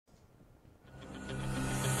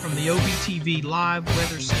from the OBTV Live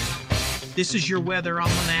Weather Center. This is your Weather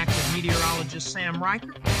Almanac with meteorologist Sam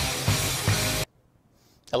Reichert.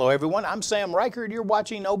 Hello everyone, I'm Sam Reichert. You're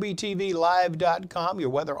watching OBTVLive.com, your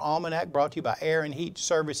weather almanac brought to you by Air and Heat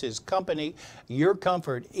Services Company. Your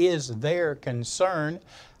comfort is their concern.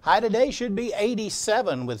 High today should be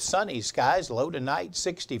 87 with sunny skies, low tonight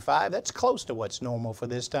 65. That's close to what's normal for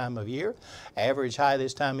this time of year. Average high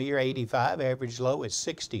this time of year 85, average low is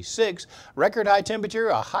 66. Record high temperature,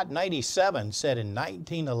 a hot 97 set in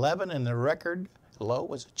 1911, and the record low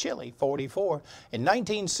was a chilly 44 in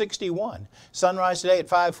 1961. Sunrise today at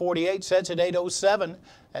 5:48, sets at 8:07.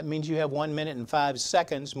 That means you have 1 minute and 5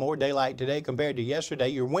 seconds more daylight today compared to yesterday.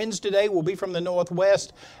 Your winds today will be from the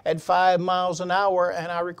northwest at 5 miles an hour,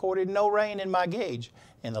 and I recorded no rain in my gauge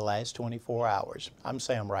in the last 24 hours. I'm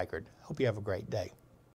Sam Reichert. Hope you have a great day.